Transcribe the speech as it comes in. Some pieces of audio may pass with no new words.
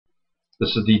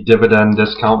This is the dividend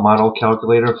discount model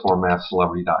calculator for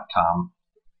mathcelebrity.com.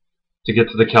 To get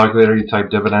to the calculator, you type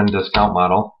dividend discount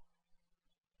model.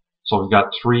 So we've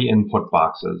got three input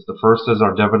boxes. The first is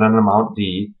our dividend amount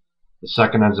D, the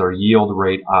second is our yield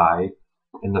rate I,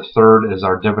 and the third is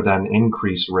our dividend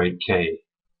increase rate K.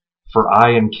 For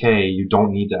I and K, you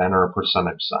don't need to enter a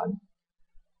percentage sign.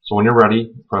 So when you're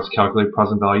ready, press calculate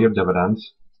present value of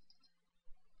dividends.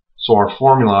 So our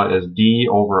formula is D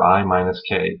over I minus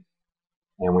K.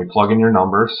 And we plug in your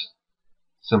numbers,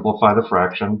 simplify the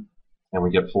fraction, and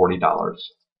we get $40.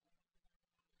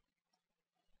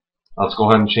 Let's go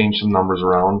ahead and change some numbers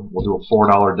around. We'll do a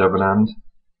 $4 dividend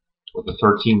with a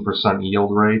 13%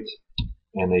 yield rate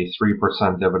and a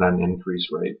 3% dividend increase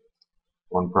rate.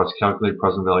 One, press calculate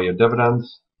present value of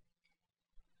dividends.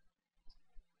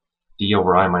 D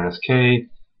over I minus K,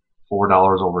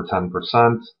 $4 over 10%,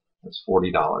 that's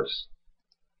 $40.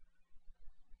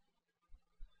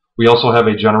 We also have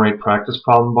a generate practice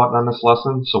problem button on this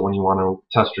lesson, so when you want to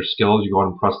test your skills, you go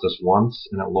ahead and press this once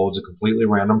and it loads a completely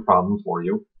random problem for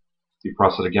you. If you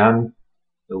press it again,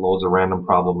 it loads a random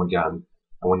problem again.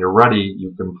 And when you're ready,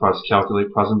 you can press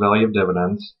calculate present value of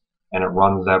dividends and it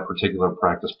runs that particular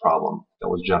practice problem that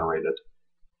was generated.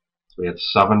 So we had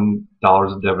 $7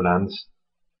 of dividends,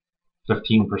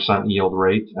 15% yield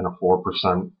rate, and a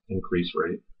 4% increase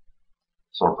rate.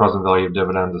 So our present value of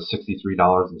dividends is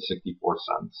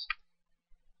 $63.64.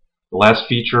 The last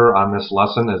feature on this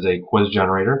lesson is a quiz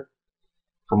generator.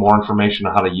 For more information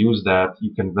on how to use that,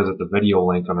 you can visit the video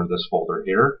link under this folder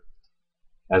here.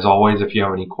 As always, if you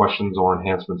have any questions or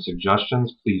enhancement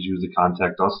suggestions, please use the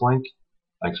Contact Us link.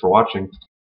 Thanks for watching.